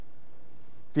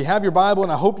If you have your Bible,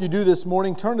 and I hope you do this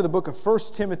morning, turn to the book of 1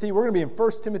 Timothy. We're going to be in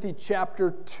 1 Timothy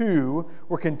chapter 2.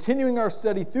 We're continuing our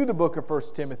study through the book of 1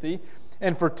 Timothy.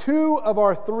 And for two of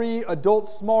our three adult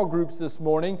small groups this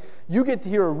morning, you get to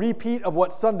hear a repeat of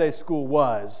what Sunday school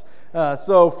was.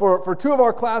 So for two of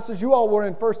our classes, you all were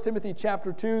in 1 Timothy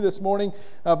chapter 2 this morning,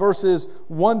 verses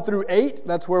 1 through 8.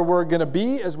 That's where we're going to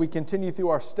be as we continue through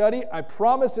our study. I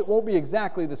promise it won't be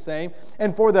exactly the same.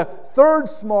 And for the third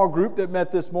small group that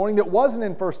met this morning that wasn't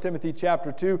in 1 Timothy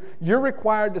chapter 2, you're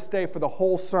required to stay for the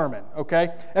whole sermon, okay?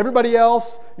 Everybody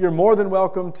else, you're more than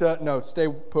welcome to, stay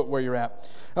put where you're at.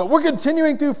 We're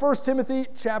continuing through 1 Timothy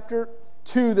chapter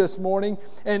 2 this morning.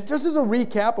 And just as a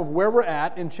recap of where we're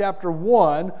at, in chapter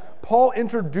 1, Paul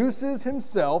introduces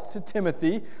himself to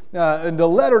Timothy, in the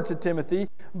letter to Timothy,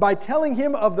 by telling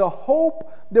him of the hope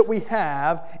that we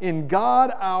have in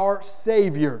God our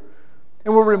Savior.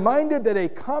 And we're reminded that a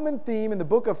common theme in the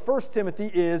book of 1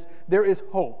 Timothy is there is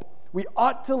hope. We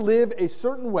ought to live a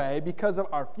certain way because of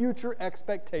our future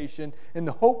expectation and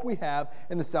the hope we have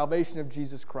in the salvation of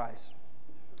Jesus Christ.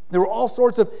 There were all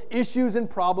sorts of issues and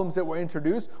problems that were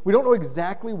introduced. We don't know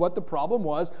exactly what the problem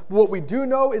was, but what we do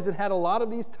know is it had a lot of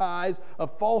these ties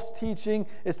of false teaching,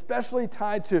 especially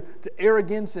tied to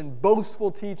arrogance and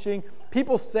boastful teaching,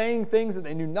 people saying things that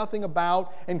they knew nothing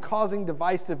about and causing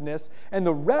divisiveness. And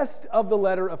the rest of the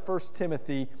letter of 1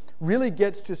 Timothy really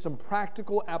gets to some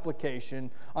practical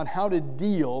application on how to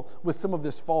deal with some of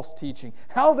this false teaching.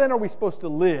 How then are we supposed to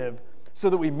live so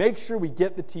that we make sure we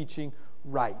get the teaching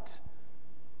right?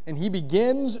 And he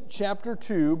begins chapter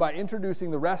 2 by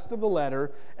introducing the rest of the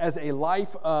letter as a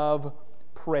life of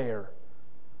prayer.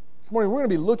 This morning we're going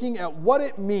to be looking at what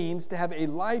it means to have a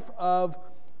life of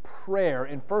prayer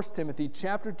in 1 Timothy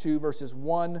chapter 2, verses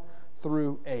 1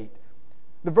 through 8.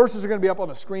 The verses are going to be up on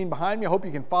the screen behind me. I hope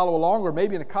you can follow along, or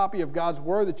maybe in a copy of God's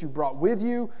Word that you brought with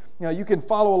you. You can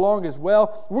follow along as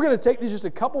well. We're going to take these just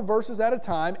a couple verses at a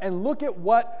time and look at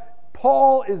what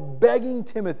Paul is begging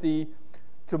Timothy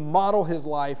to model his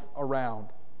life around.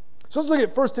 So let's look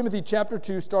at 1 Timothy chapter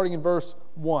 2, starting in verse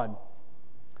 1.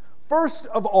 First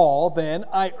of all, then,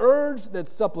 I urge that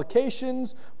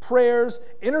supplications, prayers,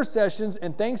 intercessions,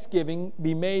 and thanksgiving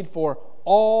be made for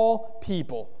all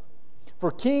people,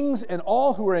 for kings and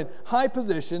all who are in high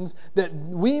positions, that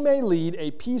we may lead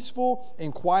a peaceful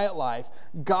and quiet life,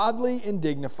 godly and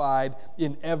dignified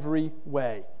in every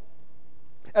way.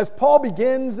 As Paul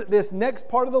begins this next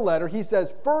part of the letter, he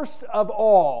says, first of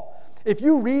all. If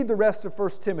you read the rest of 1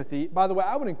 Timothy, by the way,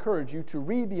 I would encourage you to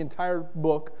read the entire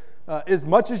book as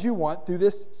much as you want through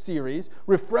this series.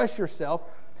 Refresh yourself.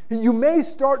 You may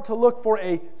start to look for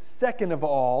a second of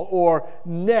all, or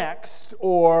next,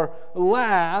 or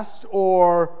last,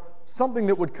 or something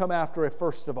that would come after a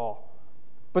first of all.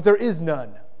 But there is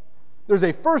none. There's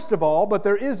a first of all, but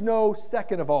there is no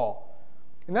second of all.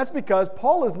 And that's because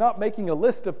Paul is not making a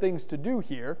list of things to do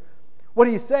here. What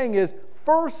he's saying is,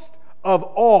 first of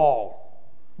all,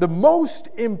 the most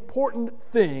important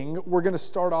thing we're going to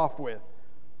start off with.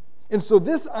 And so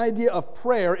this idea of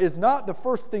prayer is not the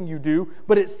first thing you do,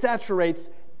 but it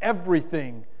saturates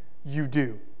everything you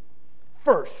do.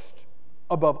 First,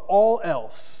 above all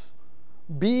else,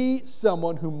 be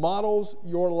someone who models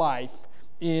your life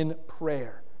in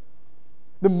prayer.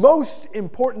 The most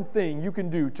important thing you can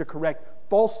do to correct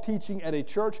false teaching at a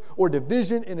church, or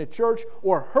division in a church,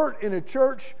 or hurt in a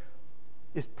church,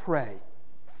 is pray.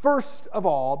 First of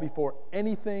all, before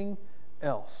anything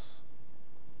else.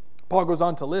 Paul goes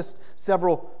on to list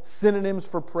several synonyms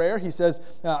for prayer. He says,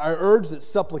 I urge that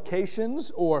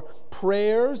supplications, or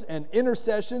prayers, and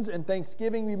intercessions, and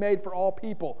thanksgiving be made for all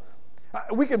people.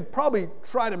 We can probably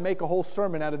try to make a whole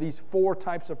sermon out of these 4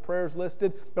 types of prayers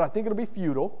listed, but I think it'll be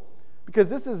futile. Because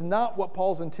this is not what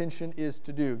Paul's intention is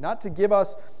to do. Not to give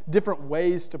us different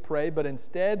ways to pray, but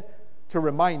instead to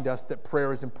remind us that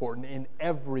prayer is important in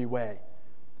every way.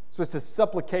 So it says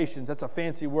supplications. That's a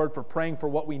fancy word for praying for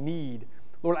what we need.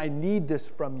 Lord, I need this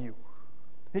from you.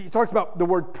 He talks about the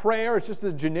word prayer. It's just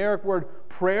a generic word,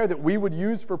 prayer, that we would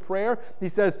use for prayer. He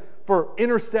says for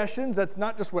intercessions, that's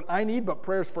not just what I need, but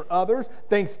prayers for others.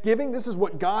 Thanksgiving, this is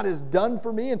what God has done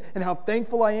for me and how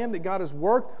thankful I am that God has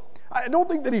worked. I don't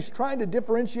think that he's trying to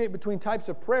differentiate between types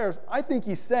of prayers. I think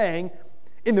he's saying,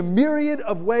 in the myriad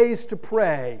of ways to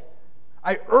pray,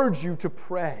 I urge you to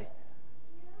pray.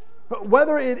 But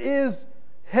whether it is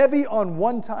heavy on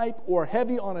one type or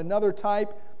heavy on another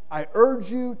type, I urge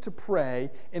you to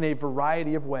pray in a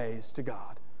variety of ways to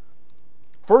God.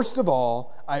 First of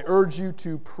all, I urge you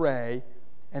to pray.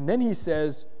 And then he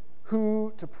says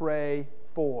who to pray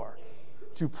for.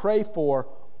 To pray for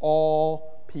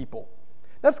all people.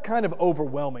 That's kind of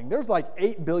overwhelming. There's like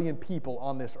 8 billion people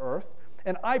on this earth,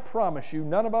 and I promise you,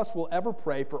 none of us will ever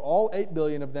pray for all 8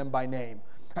 billion of them by name.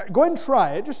 Go ahead and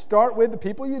try it. Just start with the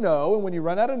people you know, and when you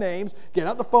run out of names, get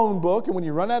out the phone book, and when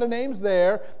you run out of names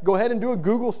there, go ahead and do a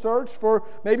Google search for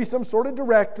maybe some sort of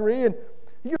directory, and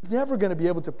you're never going to be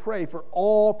able to pray for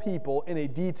all people in a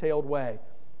detailed way.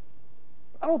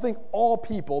 I don't think all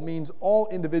people means all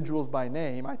individuals by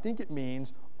name. I think it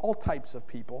means all types of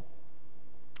people,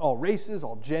 all races,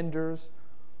 all genders,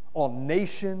 all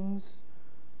nations.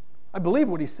 I believe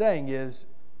what he's saying is,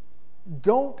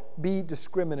 don't be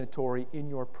discriminatory in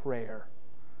your prayer.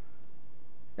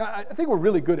 I think we're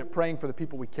really good at praying for the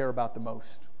people we care about the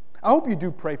most. I hope you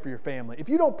do pray for your family. If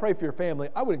you don't pray for your family,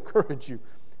 I would encourage you,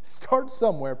 start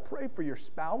somewhere. Pray for your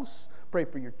spouse. Pray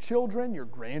for your children, your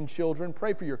grandchildren.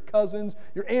 Pray for your cousins,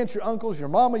 your aunts, your uncles, your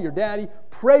mama, your daddy.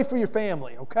 Pray for your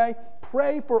family, okay?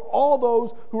 Pray for all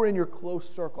those who are in your close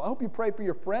circle. I hope you pray for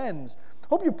your friends. I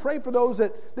hope you pray for those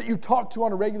that you talk to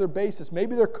on a regular basis.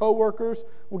 Maybe they're coworkers.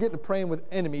 We'll get into praying with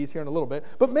enemies here in a little bit.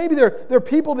 But maybe they're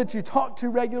people that you talk to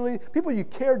regularly, people you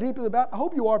care deeply about. I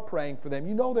hope you are praying for them.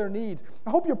 You know their needs. I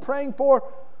hope you're praying for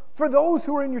those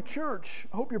who are in your church.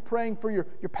 I hope you're praying for your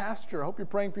pastor. I hope you're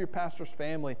praying for your pastor's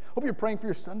family. I hope you're praying for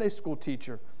your Sunday school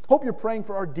teacher. I hope you're praying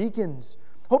for our deacons.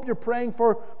 I hope you're praying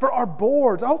for our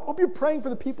boards. I hope you're praying for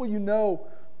the people you know.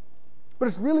 But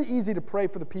it's really easy to pray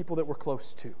for the people that we're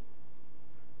close to.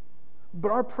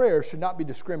 But our prayers should not be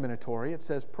discriminatory. It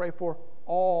says pray for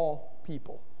all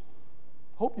people.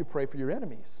 I hope you pray for your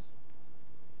enemies.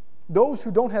 Those who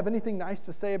don't have anything nice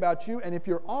to say about you, and if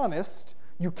you're honest,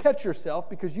 you catch yourself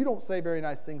because you don't say very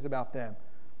nice things about them.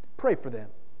 Pray for them.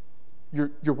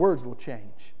 Your words will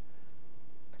change.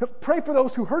 Pray for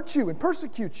those who hurt you and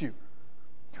persecute you.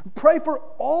 Pray for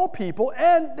all people.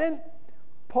 And then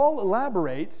Paul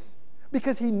elaborates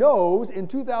because he knows in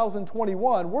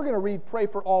 2021 we're going to read pray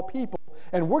for all people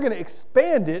and we're going to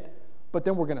expand it, but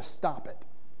then we're going to stop it.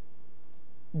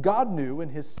 God knew in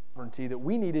His sovereignty that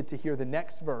we needed to hear the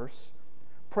next verse,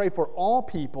 pray for all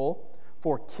people,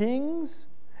 for kings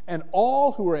and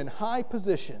all who are in high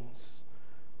positions.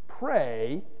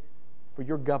 Pray for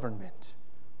your government.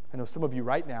 I know some of you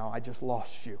right now, I just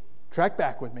lost you. Track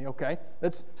back with me, okay?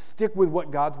 Let's stick with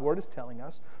what God's Word is telling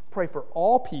us. Pray for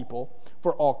all people,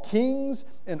 for all kings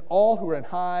and all who are in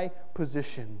high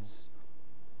positions.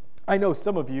 I know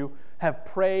some of you have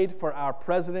prayed for our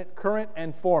president, current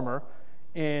and former,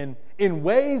 in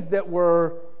ways that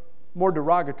were more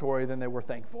derogatory than they were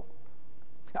thankful.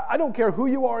 I don't care who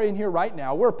you are in here right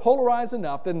now. We're polarized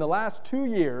enough that in the last 2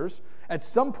 years, at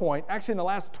some point, actually in the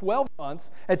last 12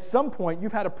 months, at some point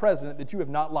you've had a president that you have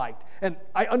not liked. And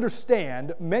I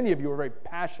understand many of you are very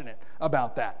passionate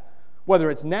about that. Whether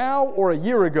it's now or a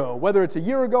year ago, whether it's a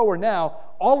year ago or now,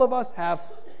 all of us have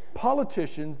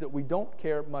politicians that we don't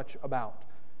care much about.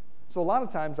 So a lot of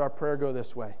times our prayer go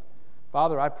this way.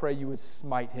 Father, I pray you would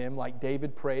smite him like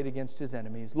David prayed against his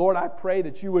enemies. Lord, I pray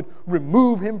that you would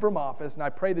remove him from office, and I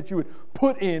pray that you would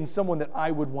put in someone that I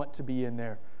would want to be in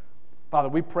there. Father,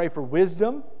 we pray for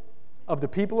wisdom of the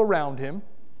people around him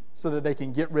so that they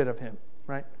can get rid of him,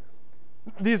 right?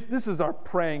 This is our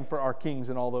praying for our kings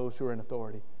and all those who are in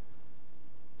authority.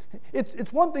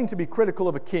 It's one thing to be critical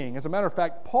of a king. As a matter of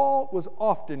fact, Paul was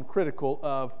often critical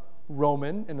of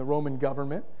Roman and the Roman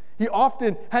government. He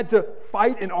often had to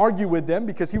fight and argue with them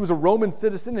because he was a Roman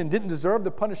citizen and didn't deserve the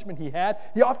punishment he had.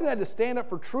 He often had to stand up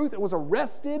for truth and was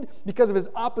arrested because of his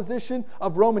opposition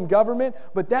of Roman government,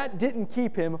 but that didn't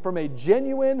keep him from a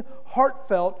genuine,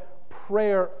 heartfelt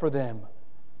prayer for them.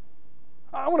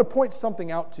 I want to point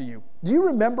something out to you. Do you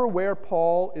remember where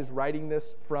Paul is writing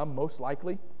this from, most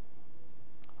likely?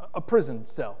 A prison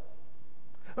cell.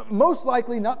 Most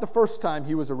likely not the first time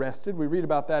he was arrested. We read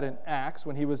about that in Acts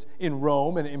when he was in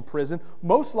Rome and in prison.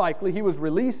 Most likely he was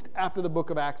released after the book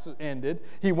of Acts ended.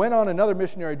 He went on another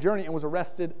missionary journey and was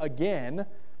arrested again.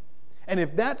 And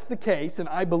if that's the case, and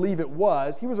I believe it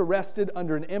was, he was arrested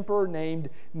under an emperor named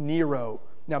Nero.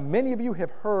 Now, many of you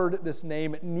have heard this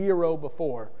name Nero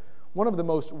before. One of the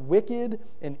most wicked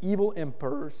and evil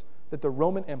emperors that the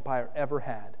Roman Empire ever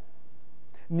had.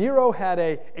 Nero had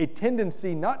a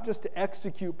tendency not just to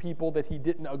execute people that he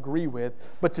didn't agree with,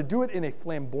 but to do it in a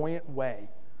flamboyant way.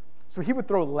 So he would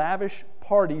throw lavish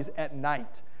parties at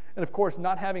night. And of course,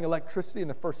 not having electricity in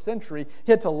the first century,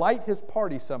 he had to light his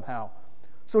party somehow.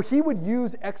 So he would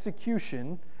use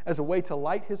execution as a way to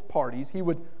light his parties. He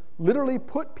would literally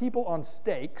put people on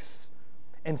stakes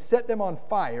and set them on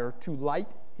fire to light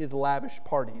his lavish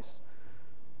parties.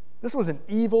 This was an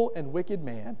evil and wicked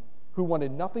man who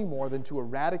wanted nothing more than to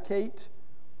eradicate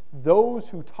those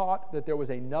who taught that there was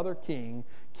another king,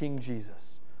 King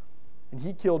Jesus. and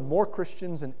he killed more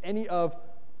Christians than any of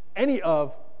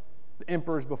the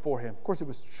emperors before him. Of course, it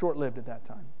was short-lived at that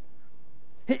time.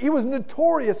 He was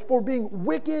notorious for being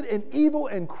wicked and evil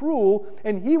and cruel,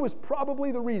 and he was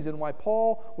probably the reason why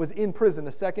Paul was in prison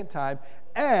a second time.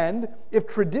 And if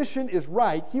tradition is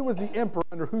right, he was the emperor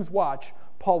under whose watch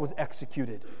Paul was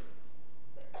executed.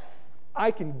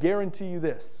 I can guarantee you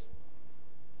this.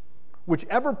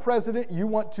 Whichever president you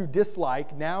want to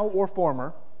dislike, now or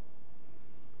former,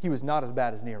 he was not as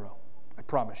bad as Nero. I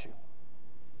promise you.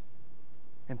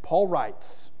 And Paul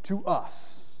writes to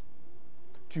us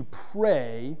to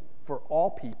pray for all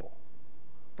people,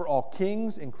 for all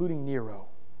kings, including Nero,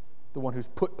 the one who's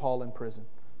put Paul in prison,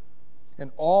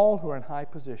 and all who are in high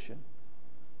position.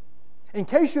 In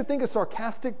case you think a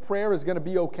sarcastic prayer is going to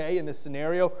be okay in this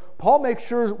scenario, Paul makes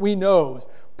sure we know.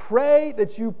 Pray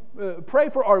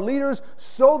for our leaders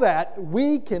so that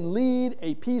we can lead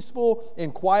a peaceful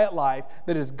and quiet life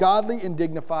that is godly and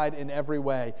dignified in every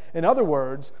way. In other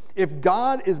words, if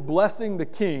God is blessing the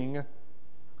king,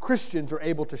 Christians are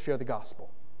able to share the gospel.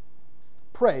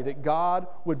 Pray that God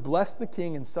would bless the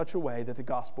king in such a way that the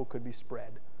gospel could be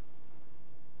spread.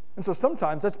 And so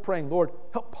sometimes that's praying, Lord,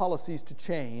 help policies to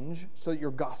change so that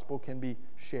your gospel can be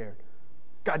shared.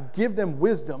 God, give them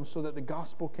wisdom so that the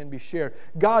gospel can be shared.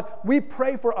 God, we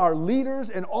pray for our leaders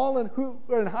and all who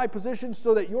are in high positions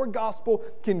so that your gospel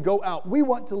can go out. We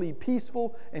want to lead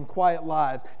peaceful and quiet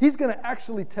lives. He's going to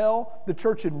actually tell the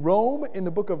church in Rome in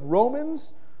the book of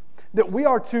Romans that we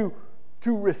are to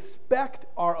respect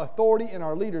our authority and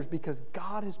our leaders because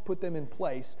God has put them in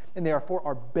place and they are for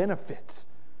our benefits,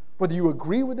 whether you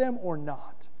agree with them or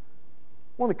not.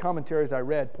 One of the commentaries I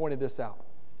read pointed this out.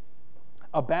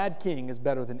 A bad king is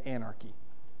better than anarchy.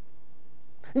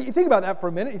 You think about that for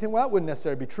a minute. You think, well, that wouldn't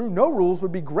necessarily be true. No rules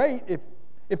would be great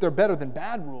if they're better than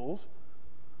bad rules.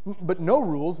 But no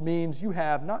rules means you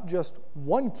have not just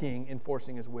one king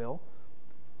enforcing his will,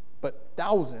 but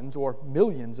thousands or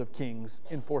millions of kings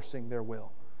enforcing their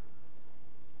will.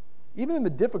 Even in the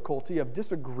difficulty of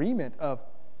disagreement of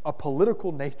a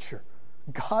political nature,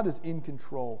 God is in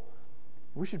control.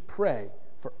 We should pray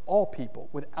for all people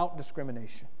without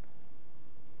discrimination.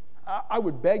 I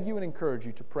would beg you and encourage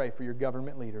you to pray for your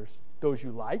government leaders, those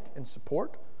you like and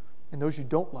support, and those you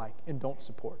don't like and don't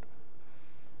support.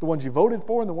 The ones you voted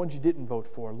for and the ones you didn't vote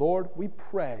for. Lord, we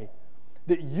pray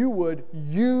that you would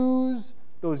use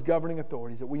those governing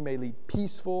authorities, that we may lead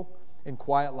peaceful and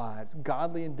quiet lives,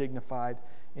 godly and dignified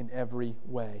in every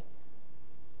way.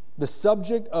 The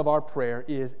subject of our prayer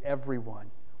is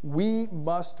everyone. We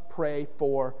must pray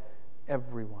for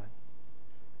everyone.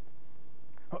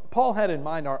 Paul had in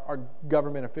mind our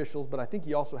government officials, but I think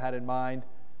he also had in mind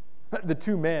the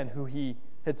two men who he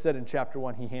had said in chapter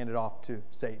 1 he handed off to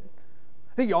Satan.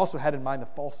 I think he also had in mind the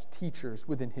false teachers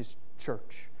within his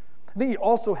church. I think he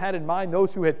also had in mind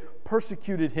those who had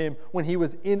persecuted him when he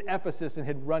was in Ephesus and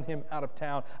had run him out of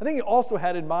town. I think he also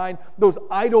had in mind those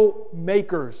idol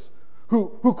makers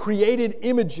who created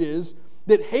images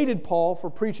that hated Paul for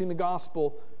preaching the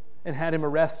gospel and had him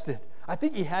arrested. I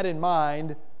think he had in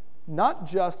mind not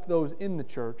just those in the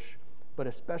church, but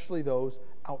especially those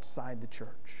outside the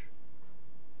church.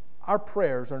 Our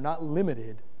prayers are not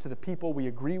limited to the people we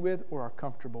agree with or are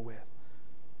comfortable with.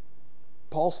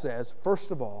 Paul says, first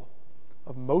of all,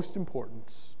 of most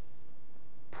importance,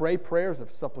 pray prayers of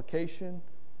supplication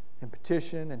and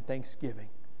petition and thanksgiving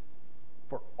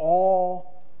for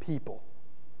all people,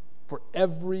 for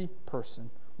every person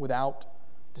without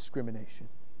discrimination.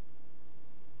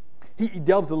 He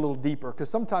delves a little deeper because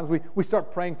sometimes we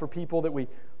start praying for people that we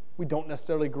don't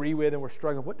necessarily agree with and we're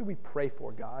struggling. What do we pray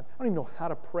for, God? I don't even know how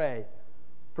to pray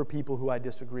for people who I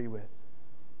disagree with.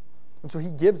 And so he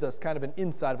gives us kind of an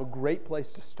insight of a great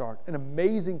place to start, an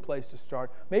amazing place to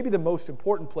start, maybe the most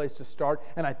important place to start.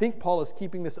 And I think Paul is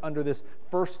keeping this under this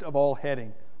first of all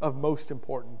heading of most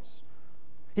importance.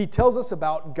 He tells us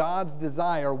about God's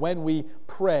desire when we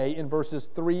pray in verses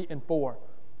 3 and 4.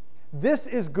 This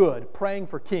is good, praying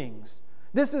for kings.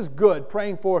 This is good,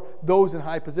 praying for those in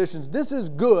high positions. This is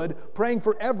good, praying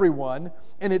for everyone.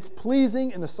 And it's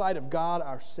pleasing in the sight of God,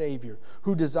 our Savior,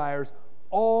 who desires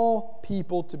all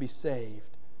people to be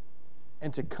saved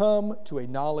and to come to a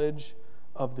knowledge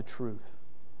of the truth.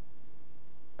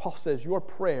 Paul says your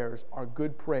prayers are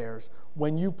good prayers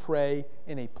when you pray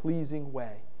in a pleasing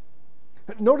way.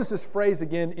 Notice this phrase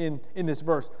again in this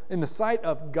verse, in the sight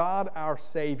of God our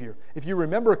Savior. If you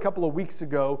remember a couple of weeks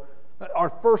ago, our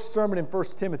first sermon in 1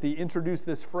 Timothy introduced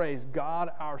this phrase, God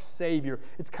our Savior.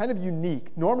 It's kind of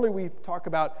unique. Normally we talk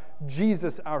about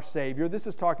Jesus our Savior. This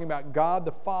is talking about God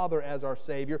the Father as our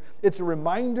Savior. It's a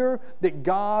reminder that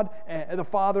God the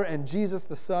Father and Jesus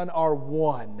the Son are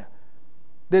one.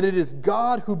 that it is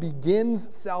God who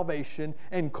begins salvation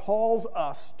and calls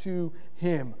us to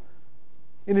Him.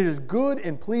 And it is good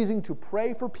and pleasing to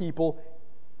pray for people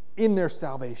in their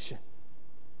salvation.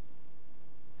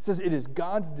 It says it is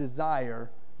God's desire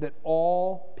that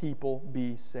all people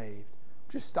be saved.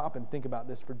 Just stop and think about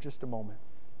this for just a moment.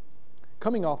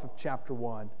 Coming off of chapter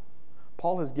 1,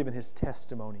 Paul has given his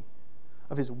testimony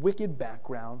of his wicked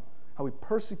background, how he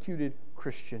persecuted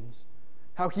Christians,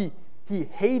 how he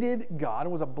hated God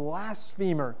and was a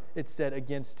blasphemer, it said,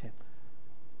 against Him.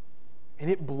 And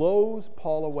it blows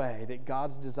Paul away that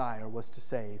God's desire was to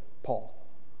save Paul.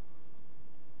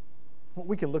 Well,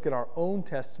 we can look at our own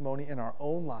testimony in our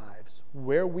own lives,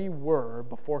 where we were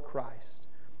before Christ,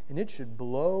 and it should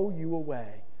blow you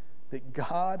away that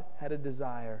God had a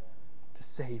desire to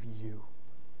save you,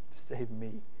 to save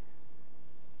me.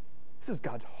 This is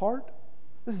God's heart.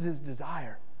 This is His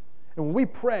desire. And when we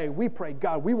pray,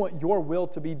 God, we want your will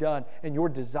to be done, and your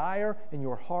desire and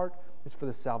your heart is for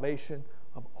the salvation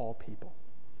of all people.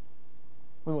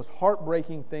 One of the most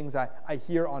heartbreaking things I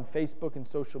hear on Facebook and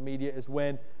social media is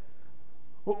when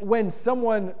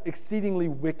someone exceedingly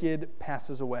wicked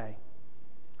passes away.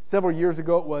 Several years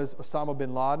ago, it was Osama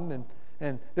bin Laden,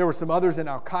 and there were some others in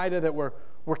Al-Qaeda that were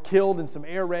killed in some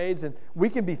air raids, and we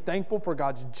can be thankful for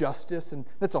God's justice, and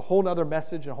that's a whole other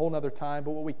message, a whole other time,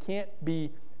 but what we can't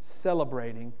be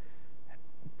celebrating,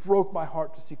 it broke my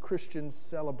heart to see Christians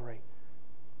celebrate,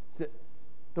 is that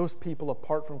those people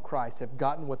apart from Christ have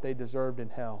gotten what they deserved in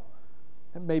hell.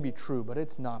 That may be true, but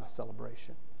it's not a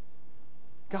celebration.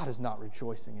 God is not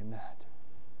rejoicing in that.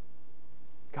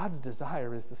 God's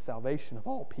desire is the salvation of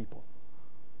all people.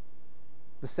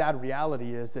 The sad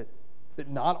reality is that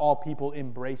not all people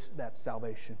embrace that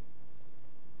salvation.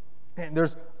 And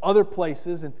there's other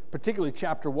places, and particularly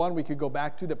chapter 1 we could go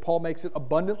back to, that Paul makes it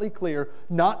abundantly clear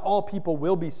not all people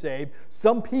will be saved.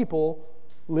 Some people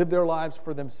live their lives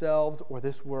for themselves or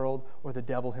this world or the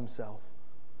devil himself.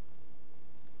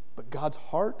 But God's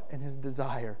heart and His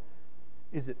desire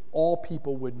is that all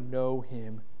people would know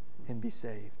Him and be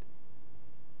saved.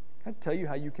 Can I tell you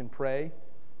how you can pray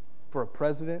for a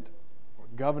president or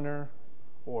governor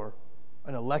or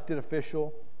an elected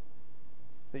official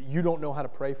that you don't know how to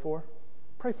pray for?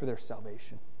 Pray for their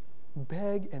salvation.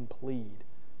 Beg and plead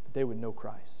that they would know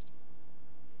Christ.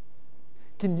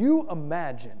 Can you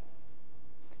imagine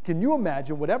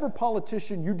whatever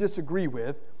politician you disagree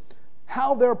with,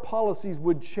 how their policies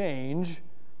would change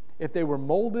if they were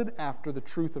molded after the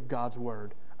truth of God's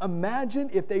Word? Imagine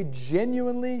if they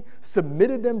genuinely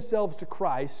submitted themselves to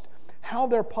Christ, how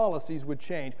their policies would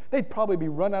change. They'd probably be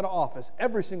run out of office.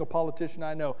 Every single politician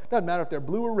I know, doesn't matter if they're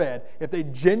blue or red, if they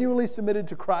genuinely submitted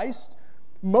to Christ,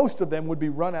 most of them would be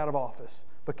run out of office.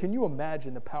 But can you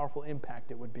imagine the powerful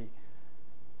impact it would be?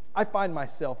 I find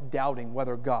myself doubting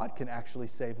whether God can actually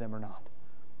save them or not.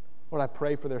 Lord, I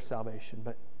pray for their salvation,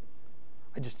 but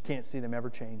I just can't see them ever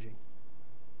changing.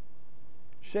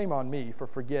 Shame on me for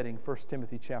forgetting 1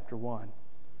 Timothy chapter 1.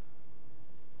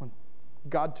 When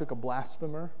God took a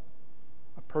blasphemer,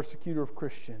 a persecutor of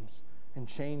Christians, and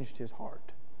changed his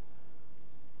heart.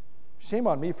 Shame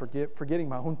on me for forgetting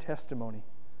my own testimony,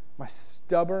 my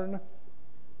stubborn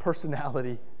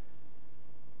personality,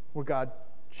 where God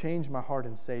changed my heart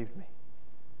and saved me.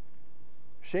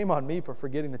 Shame on me for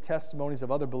forgetting the testimonies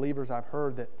of other believers I've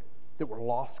heard that were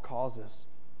lost causes,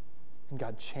 and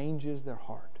God changes their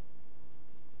heart.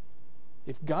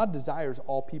 If God desires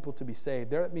all people to be saved,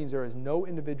 that means there is no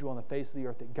individual on the face of the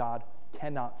earth that God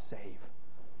cannot save.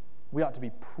 We ought to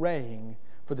be praying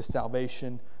for the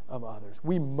salvation of others.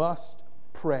 We must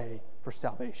pray for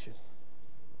salvation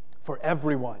for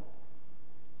everyone.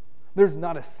 There's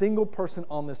not a single person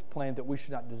on this planet that we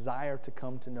should not desire to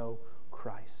come to know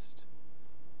Christ.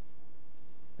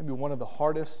 Maybe one of the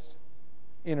hardest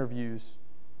interviews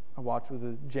I watched was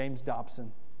James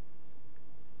Dobson.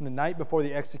 And the night before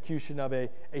the execution of a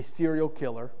serial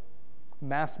killer,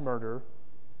 mass murderer,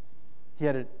 he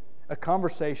had a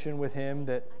conversation with him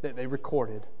that they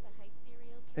recorded.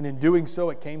 And in doing so,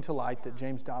 it came to light that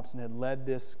James Dobson had led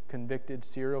this convicted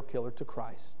serial killer to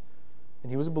Christ.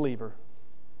 And he was a believer.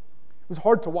 It was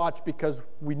hard to watch because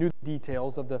we knew the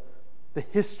details of the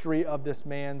history of this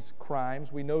man's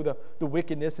crimes. We know the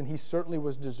wickedness, and he certainly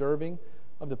was deserving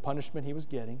of the punishment he was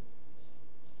getting.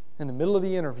 In the middle of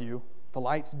the interview, the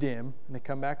lights dim, and they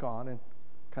come back on and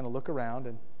kind of look around,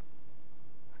 and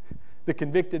the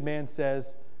convicted man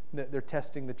says that they're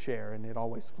testing the chair, and it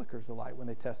always flickers the light when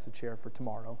they test the chair for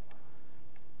tomorrow.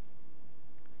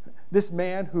 This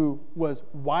man, who was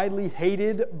widely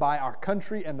hated by our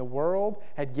country and the world,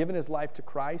 had given his life to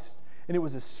Christ, and it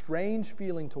was a strange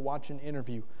feeling to watch an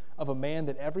interview of a man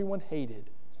that everyone hated,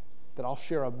 that I'll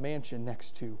share a mansion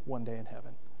next to one day in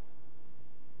heaven.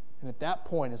 And at that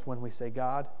point is when we say,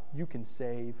 God, you can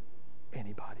save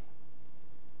anybody.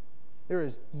 There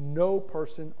is no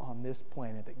person on this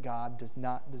planet that God does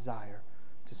not desire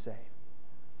to save.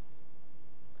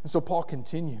 And so Paul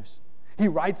continues. He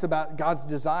writes about God's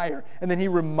desire, and then he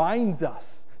reminds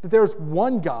us that there's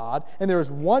one God and there is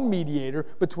one mediator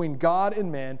between God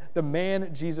and man, the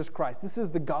man Jesus Christ. This is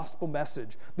the gospel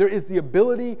message. There is the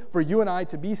ability for you and I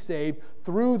to be saved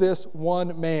through this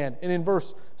one man. And in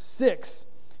verse 6,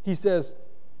 he says,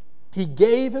 He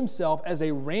gave Himself as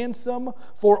a ransom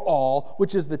for all,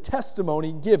 which is the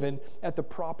testimony given at the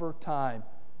proper time.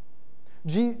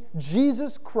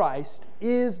 Jesus Christ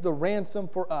is the ransom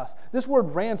for us. This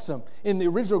word ransom in the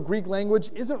original Greek language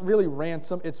isn't really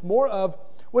ransom. It's more of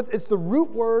it's the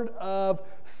root word of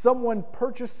someone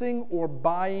purchasing or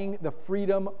buying the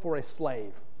freedom for a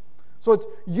slave. So it's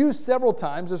used several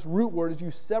times. This root word is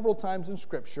used several times in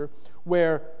Scripture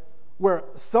where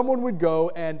someone would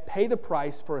go and pay the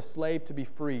price for a slave to be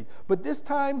freed. But this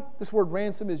time, this word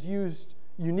ransom is used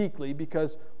uniquely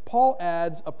because Paul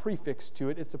adds a prefix to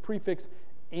it. It's a prefix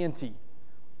anti.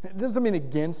 It doesn't mean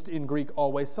against in Greek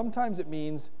always. Sometimes it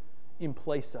means in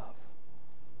place of.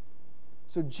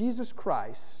 So Jesus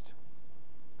Christ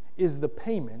is the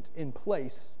payment in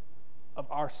place of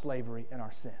our slavery and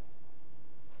our sin.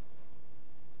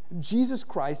 Jesus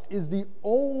Christ is the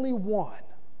only one,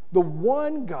 the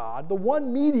one God, the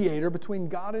one mediator between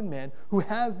God and men who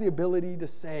has the ability to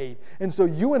save. And so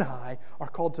you and I are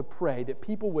called to pray that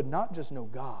people would not just know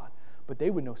God, but they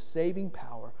would know saving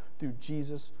power through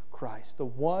Jesus Christ, the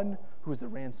one who is the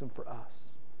ransom for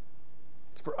us.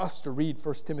 It's for us to read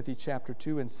 1 Timothy chapter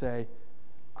 2 and say,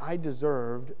 I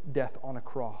deserved death on a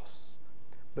cross,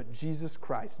 but Jesus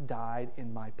Christ died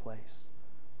in my place.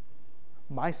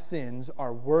 My sins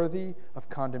are worthy of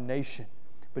condemnation,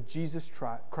 but Jesus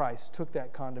Christ took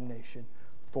that condemnation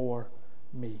for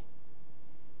me.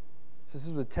 So this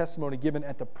is the testimony given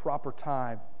at the proper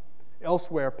time.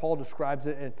 Elsewhere, Paul describes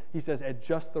it, and he says, at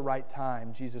just the right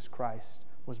time, Jesus Christ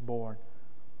was born.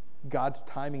 God's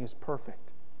timing is perfect.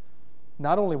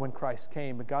 Not only when Christ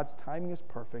came, but God's timing is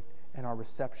perfect in our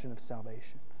reception of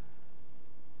salvation.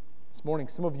 This morning,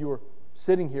 some of you are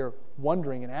sitting here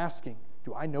wondering and asking,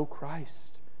 do I know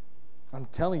Christ? I'm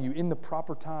telling you, in the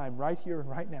proper time, right here and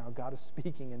right now, God is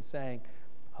speaking and saying,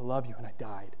 I love you and I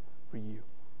died for you.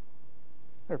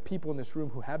 There are people in this room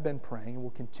who have been praying and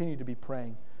will continue to be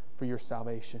praying for your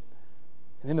salvation.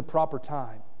 And in the proper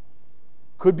time,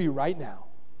 could be right now,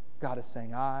 God is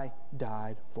saying, I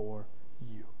died for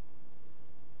you.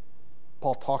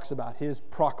 Paul talks about his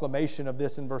proclamation of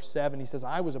this in verse 7. He says,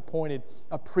 I was appointed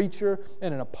a preacher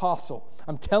and an apostle.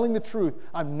 I'm telling the truth.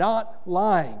 I'm not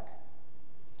lying.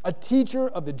 A teacher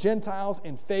of the Gentiles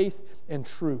in faith and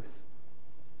truth.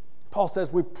 Paul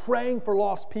says, we're praying for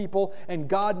lost people, and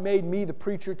God made me the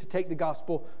preacher to take the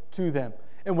gospel to them.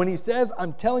 And when he says,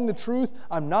 I'm telling the truth,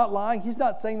 I'm not lying, he's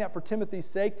not saying that for Timothy's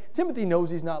sake. Timothy knows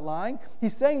he's not lying.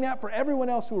 He's saying that for everyone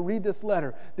else who will read this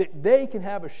letter, that they can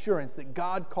have assurance that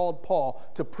God called Paul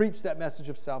to preach that message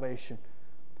of salvation.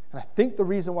 And I think the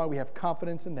reason why we have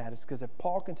confidence in that is because if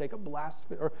Paul can take a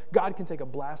blasphemer, or God can take a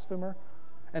blasphemer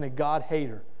and a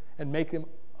God-hater and make him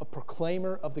a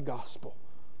proclaimer of the gospel,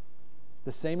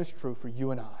 the same is true for you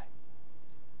and I.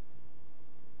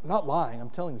 I'm not lying,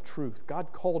 I'm telling the truth. God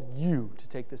called you to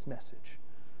take this message.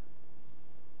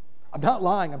 I'm not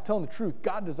lying, I'm telling the truth.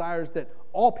 God desires that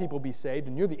all people be saved,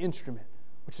 and you're the instrument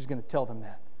which is going to tell them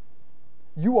that.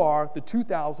 You are the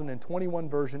 2021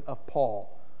 version of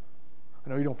Paul. I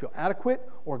know you don't feel adequate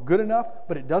or good enough,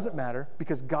 but it doesn't matter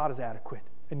because God is adequate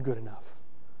and good enough.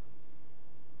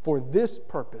 For this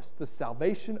purpose, the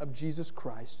salvation of Jesus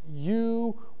Christ,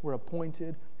 you were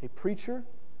appointed a preacher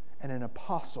and an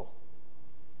apostle,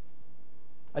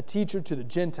 a teacher to the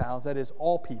Gentiles, that is,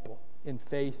 all people, in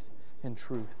faith and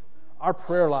truth. Our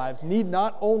prayer lives need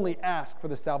not only ask for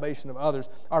the salvation of others,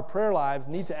 our prayer lives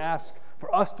need to ask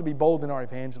for us to be bold in our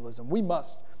evangelism. We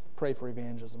must pray for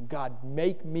evangelism. God,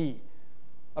 make me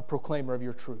a proclaimer of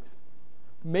your truth.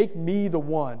 Make me the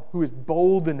one who is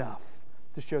bold enough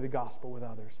to share the gospel with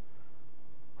others.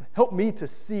 Help me to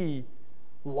see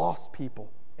lost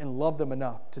people and love them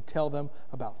enough to tell them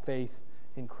about faith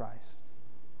in Christ.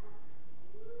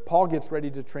 Paul gets ready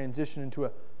to transition into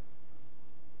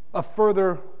a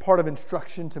further part of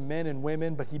instruction to men and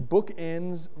women, but he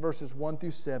bookends verses 1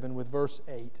 through 7 with verse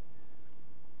 8. It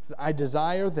says, I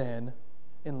desire then,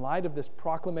 in light of this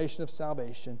proclamation of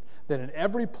salvation, that in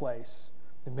every place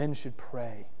the men should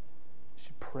pray.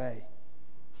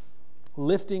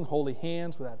 Lifting holy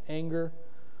hands without anger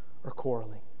or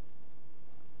quarreling.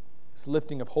 This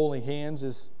lifting of holy hands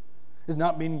is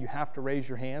not meaning you have to raise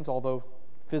your hands, although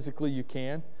physically you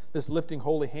can. This lifting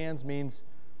holy hands means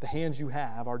the hands you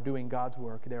have are doing God's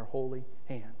work. They're holy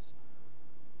hands.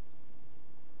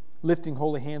 Lifting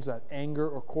holy hands without anger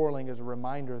or quarreling is a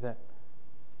reminder that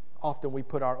often we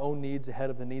put our own needs ahead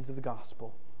of the needs of the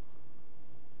gospel.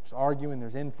 There's arguing,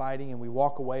 there's infighting, and we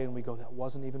walk away and we go, that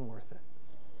wasn't even worth it.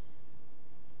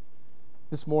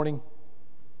 This morning,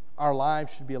 our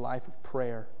lives should be a life of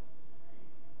prayer.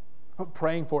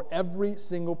 Praying for every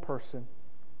single person,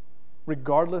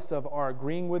 regardless of our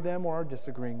agreeing with them or our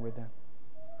disagreeing with them.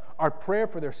 Our prayer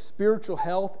for their spiritual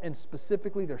health and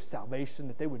specifically their salvation,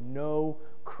 that they would know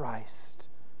Christ.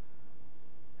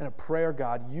 And a prayer,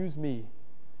 God, use me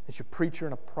as your preacher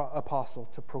and apostle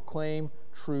to proclaim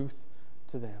truth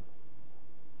to them.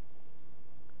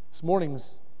 This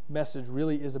morning's message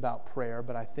really is about prayer,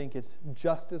 but I think it's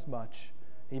just as much,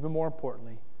 even more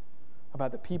importantly,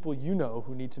 about the people you know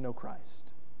who need to know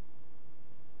Christ.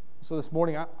 So this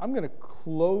morning, I'm going to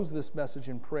close this message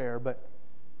in prayer, but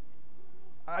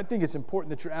I think it's important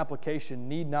that your application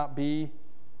need not be,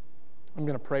 I'm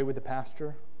going to pray with the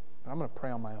pastor, but I'm going to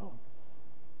pray on my own.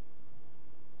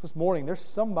 So this morning, there's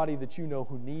somebody that you know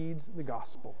who needs the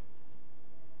gospel.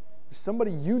 There's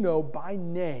somebody you know by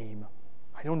name,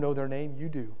 I don't know their name, you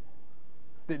do,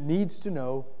 that needs to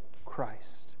know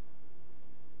Christ.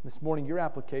 This morning, your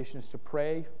application is to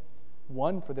pray,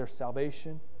 one, for their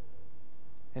salvation,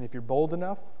 and if you're bold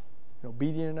enough and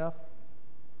obedient enough,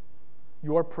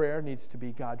 your prayer needs to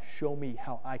be, God, show me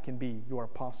how I can be your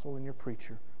apostle and your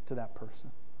preacher to that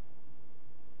person.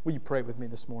 Will you pray with me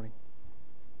this morning?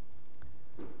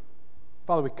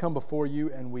 Father, we come before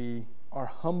you and we are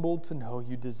humbled to know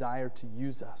you desire to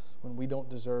use us when we don't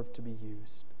deserve to be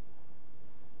used.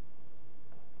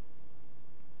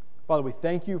 Father, we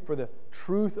thank you for the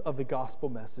truth of the gospel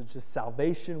message, the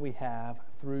salvation we have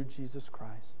through Jesus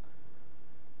Christ.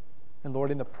 And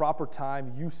Lord, in the proper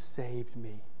time, you saved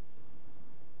me.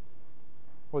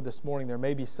 Lord, this morning there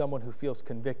may be someone who feels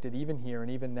convicted, even here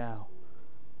and even now,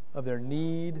 of their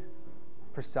need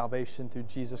for salvation through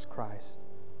Jesus Christ.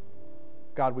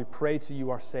 God, we pray to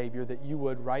you, our Savior, that you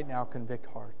would right now convict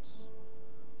hearts.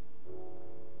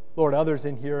 Lord, others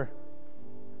in here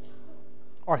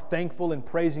are thankful and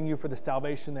praising you for the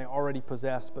salvation they already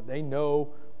possess, but they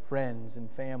know friends and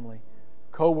family,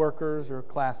 co-workers or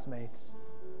classmates,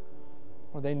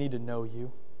 or they need to know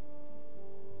you.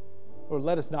 Lord,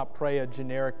 let us not pray a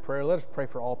generic prayer. Let us pray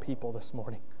for all people this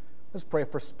morning. Let's pray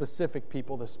for specific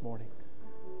people this morning.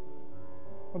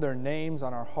 Lord, there are names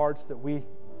on our hearts that we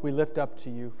lift up to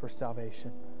you for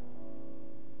salvation.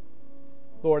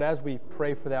 Lord, as we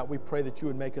pray for that, we pray that you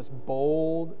would make us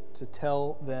bold to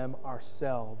tell them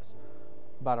ourselves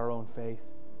about our own faith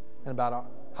and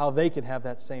about how they can have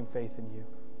that same faith in you.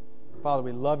 Father,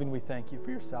 we love you and we thank you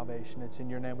for your salvation. It's in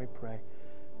your name we pray.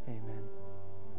 Amen.